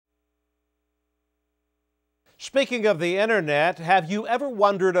Speaking of the internet, have you ever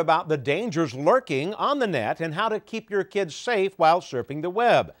wondered about the dangers lurking on the net and how to keep your kids safe while surfing the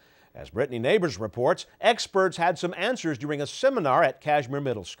web? As Brittany Neighbors reports, experts had some answers during a seminar at Cashmere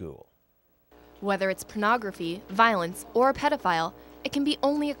Middle School. Whether it's pornography, violence, or a pedophile, it can be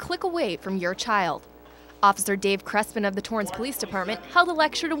only a click away from your child. Officer Dave Crespin of the Torrance Police Department held a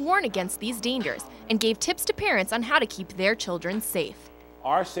lecture to warn against these dangers and gave tips to parents on how to keep their children safe.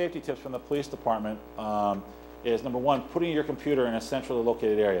 Our safety tips from the police department is number one, putting your computer in a centrally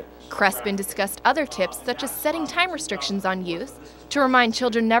located area. Crespin discussed other tips such as setting time restrictions on use, to remind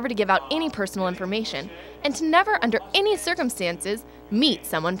children never to give out any personal information, and to never under any circumstances meet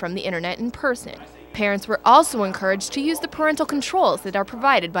someone from the internet in person. Parents were also encouraged to use the parental controls that are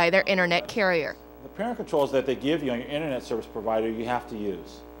provided by their internet carrier. The parent controls that they give you on your internet service provider you have to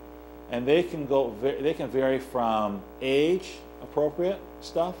use. And they can vary from age appropriate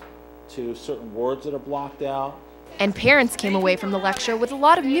stuff to certain words that are blocked out. And parents came away from the lecture with a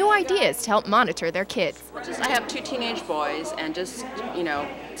lot of new ideas to help monitor their kids. I have two teenage boys, and just,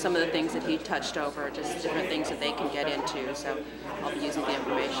 some of the things that he touched over, just different things that they can get into. So I'll be using the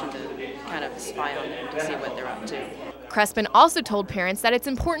information to kind of spy on them to see what they're up to. Crespin also told parents that it's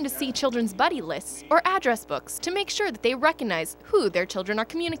important to see children's buddy lists or address books to make sure that they recognize who their children are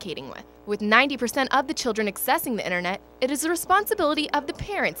communicating with. With 90% of the children accessing the internet, it is the responsibility of the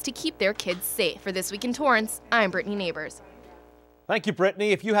parents to keep their kids safe. For This Week in Torrance, I'm Brittany Neighbors. Thank you,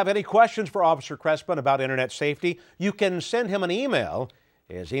 Brittany. If you have any questions for Officer Crespin about internet safety, you can send him an email.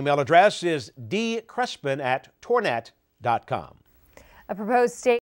 His email address is dcrespin@tornet.com. A proposed state